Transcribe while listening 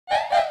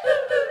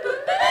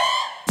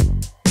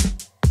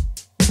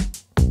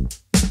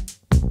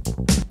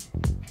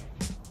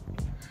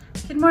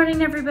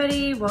morning,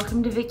 everybody.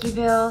 Welcome to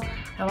Vickyville.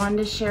 I wanted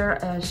to share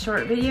a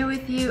short video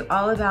with you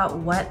all about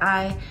what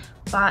I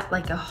bought,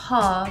 like a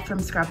haul from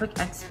Scrapbook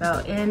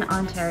Expo in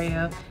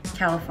Ontario,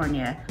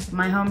 California,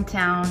 my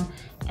hometown,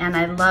 and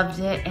I loved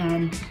it.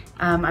 And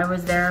I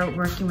was there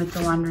working with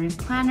the laundry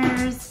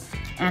planners,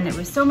 and it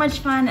was so much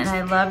fun, and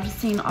I loved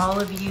seeing all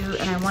of you.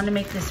 And I want to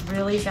make this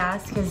really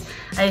fast because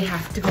I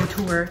have to go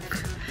to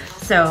work.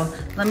 So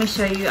let me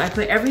show you. I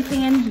put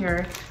everything in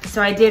here,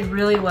 so I did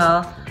really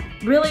well.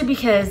 Really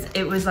because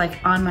it was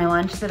like on my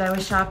lunch that I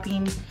was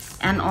shopping,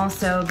 and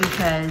also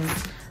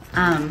because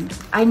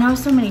I know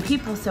so many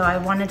people, so I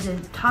wanted to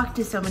talk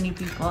to so many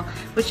people,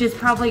 which is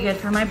probably good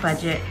for my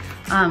budget,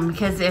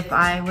 because if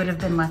I would have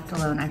been left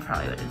alone, I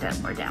probably would have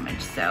done more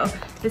damage. So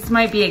this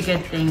might be a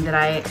good thing that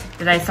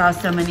I saw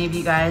so many of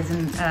you guys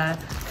and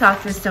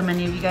talked with so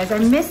many of you guys. I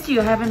missed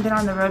you. I haven't been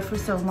on the road for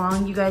so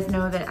long. You guys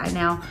know that I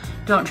now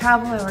don't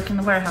travel. I work in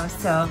the warehouse,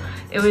 so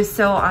it was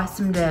so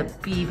awesome to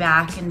be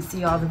back and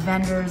see all the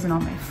vendors and all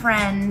my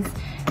friends,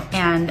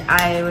 and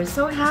I was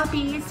so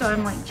happy. So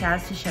I'm like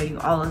jazzed to show you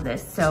all of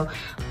this. So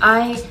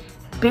I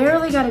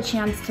barely got a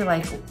chance to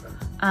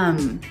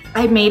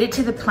I made it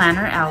to the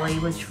planner alley,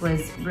 which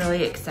was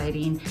really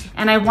exciting.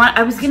 And I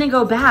was gonna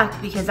go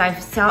back because I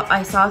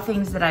saw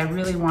things that I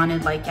really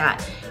wanted, like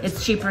at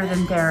It's Cheaper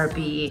Than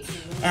Therapy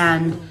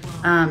and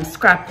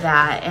Scrap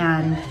That,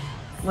 and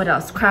what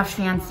else? Craft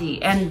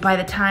Fancy. And by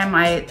the time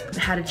I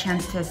had a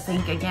chance to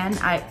think again,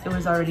 it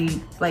was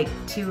already like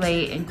too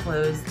late and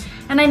closed.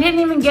 And I didn't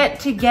even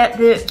get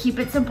the Keep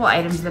It Simple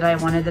items that I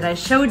wanted, that I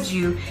showed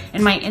you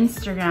in my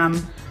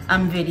Instagram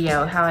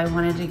video, how I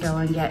wanted to go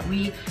and get.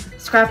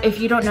 If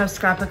you don't know,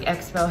 Scrapbook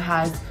Expo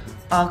has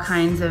all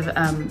kinds of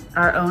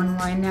our own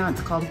line now.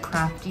 It's called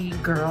Crafty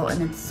Girl,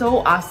 and it's so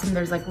awesome.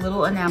 There's like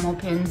little enamel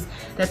pins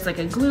that's like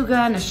a glue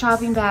gun, a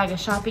shopping bag, a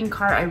shopping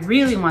cart. I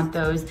really want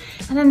those.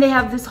 And then they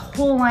have this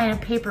whole line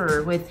of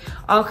paper with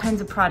all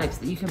kinds of products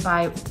that you can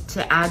buy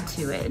to add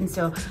to it. And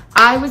so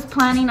I was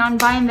planning on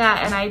buying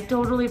that, and I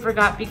totally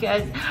forgot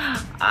because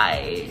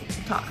I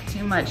talk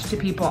too much to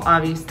people,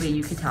 obviously,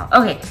 you could tell.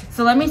 Okay,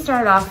 so let me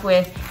start off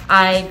with,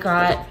 I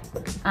got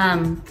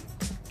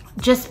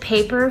just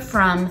paper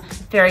from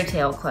Fairy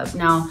Tale Club.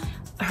 Now,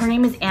 her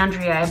name is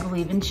Andrea, I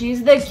believe, and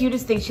she's the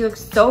cutest thing. She looks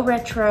so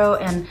retro,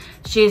 and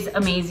she's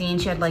amazing.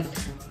 She had like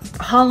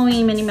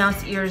Halloween Minnie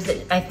Mouse ears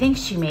that I think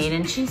she made,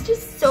 and she's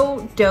just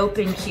so dope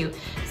and cute.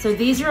 So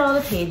these are all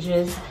the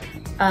pages.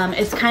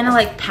 It's kind of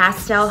like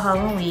pastel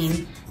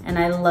Halloween, and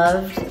I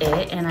loved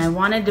it, and I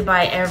wanted to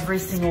buy every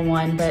single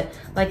one, but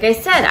like I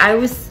said,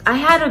 I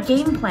had a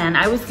game plan.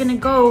 I was gonna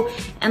go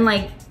and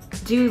like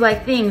do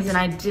like things, and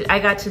I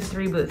got to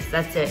 3 booths,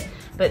 that's it.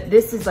 But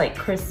this is like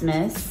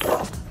Christmas.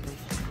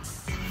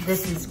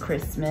 This is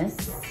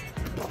Christmas.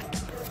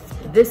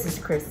 This is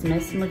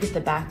Christmas, and look at the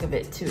back of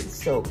it too, it's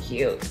so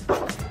cute.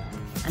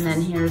 And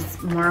then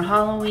here's more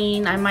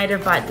Halloween. I might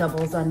have bought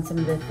doubles on some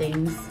of the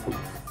things.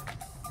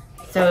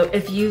 So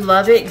if you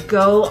love it,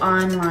 go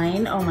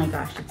online. Oh my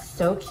gosh, it's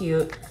so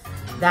cute.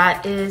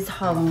 That is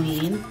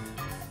Halloween.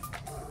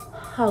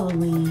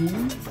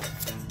 Halloween.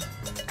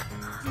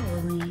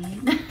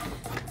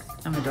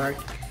 I'm a dork.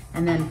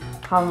 And then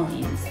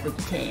Halloween,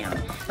 Spooky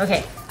Town.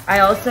 Okay, I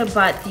also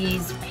bought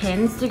these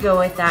pins to go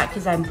with that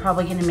because I'm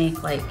probably gonna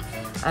make like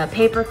a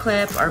paper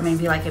clip or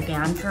maybe like a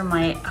band for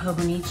my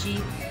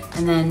Hobonichi.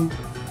 And then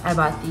I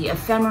bought the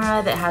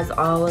ephemera that has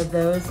all of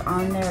those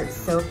on there. It's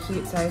so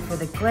cute, sorry for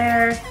the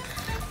glare. Did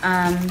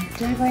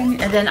I buy any?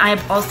 And then I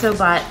also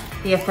bought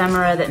the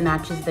ephemera that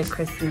matches the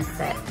Christmas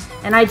set.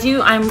 And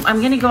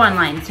I'm gonna go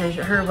online. So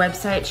her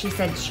website, she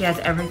said she has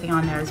everything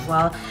on there as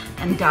well.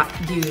 And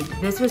dude,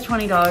 this was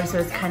 $20, so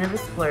it's kind of a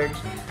splurge.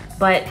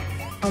 But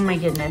oh my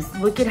goodness,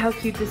 look at how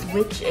cute this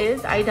witch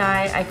is.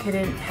 I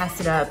couldn't pass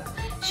it up.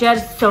 She had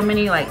so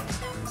many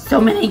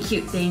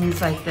cute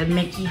things, like the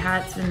Mickey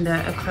hats and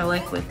the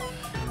acrylic with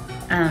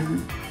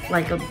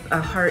like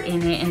a heart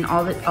in it, and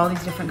all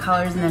these different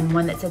colors, and then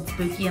one that said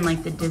spooky and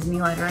like the Disney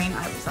lettering.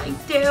 I was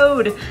like,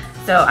 dude.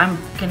 So I'm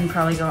gonna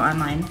probably go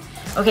online.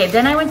 Okay,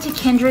 then I went to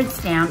Kindred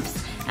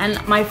Stamps,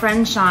 and my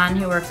friend Sean,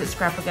 who works at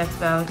Scrapbook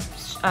Expo,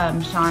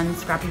 Sean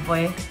Scrappy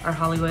Boy or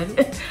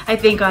Hollywood, I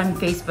think on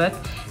Facebook,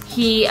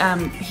 he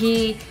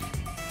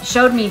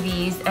showed me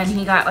these, and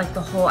he got like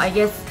the whole, I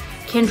guess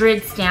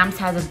Kindred Stamps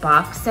has a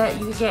box set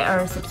you could get, or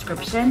a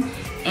subscription,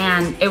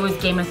 and it was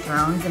Game of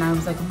Thrones, and I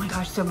was like, oh my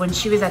gosh. So when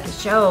she was at the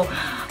show,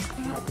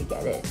 I had to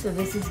get it. So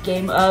this is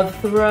Game of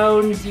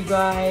Thrones, you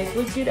guys.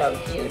 Look at how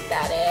cute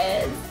that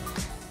is.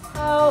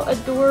 How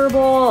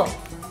adorable.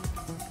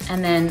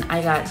 And then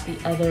I got the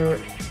other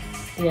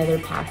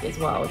pack as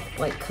well, with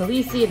like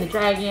Khaleesi and the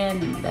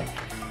dragon, and the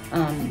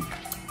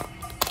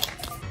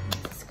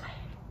this guy,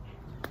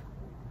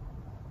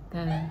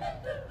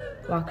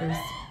 the walkers.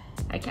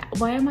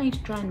 Why am I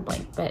drawing a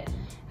blank?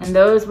 And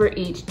those were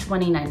each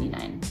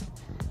 $20.99.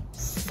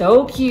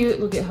 So cute.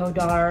 Look at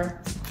Hodor.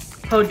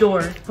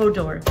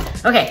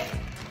 Okay.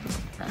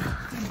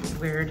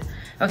 Weird.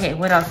 Okay,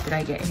 what else did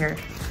I get here?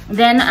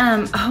 Then,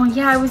 oh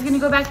yeah, I was gonna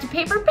go back to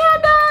Paper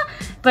Panda,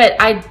 But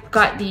I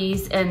got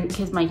these and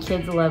because my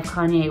kids love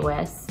Kanye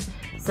West.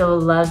 So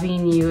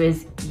Loving You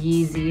is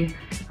Yeezy.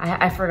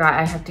 I forgot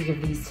I have to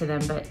give these to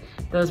them, but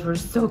those were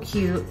so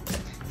cute.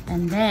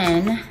 And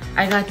then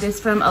I got this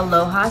from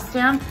Aloha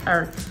Stamp,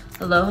 or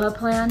Aloha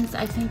Plans,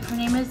 I think her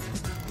name is.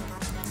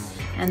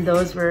 And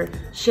those were,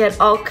 she had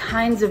all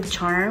kinds of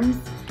charms.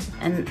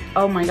 And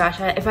oh my gosh,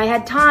 if I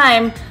had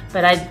time,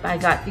 but I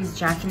got these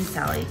Jack and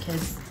Sally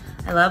because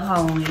I love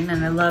Halloween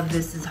and I love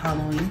this is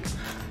Halloween.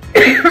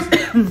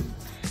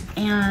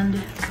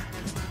 And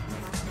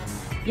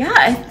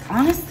yeah,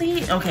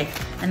 honestly, okay.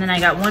 And then I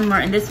got one more,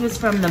 and this was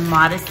from the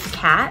Modest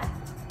Cat.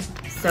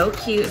 So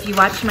cute. If you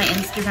watched my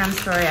Instagram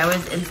story, I was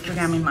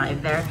Instagramming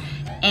live there.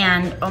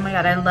 And oh my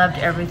God, I loved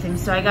everything.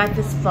 So I got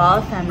this fall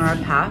ephemera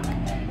pack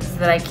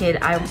so that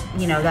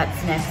you know,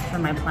 that's next for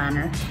my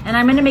planner. And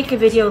I'm gonna make a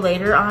video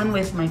later on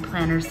with my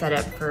planner set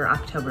up for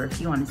October if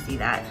you wanna see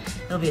that.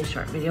 It'll be a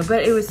short video,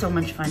 but it was so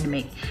much fun to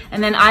make.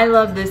 And then I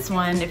love this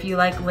one. If you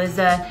like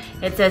Liza,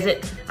 it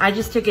says I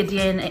just took a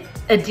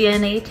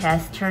DNA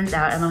test. Turns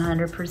out I'm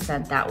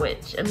 100% that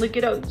witch. And look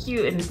at how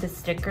cute, and it's a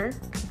sticker.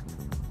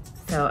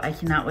 So I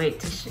cannot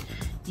wait to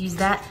use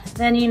that.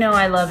 Then you know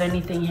I love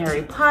anything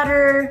Harry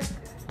Potter.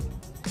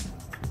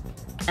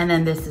 And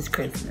then this is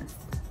Christmas.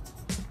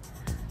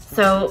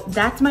 So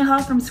that's my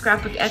haul from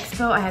Scrapbook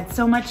Expo. I had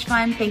so much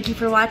fun. Thank you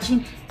for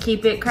watching.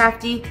 Keep it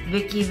crafty.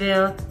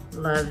 Vickyville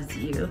loves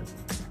you.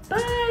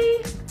 Bye.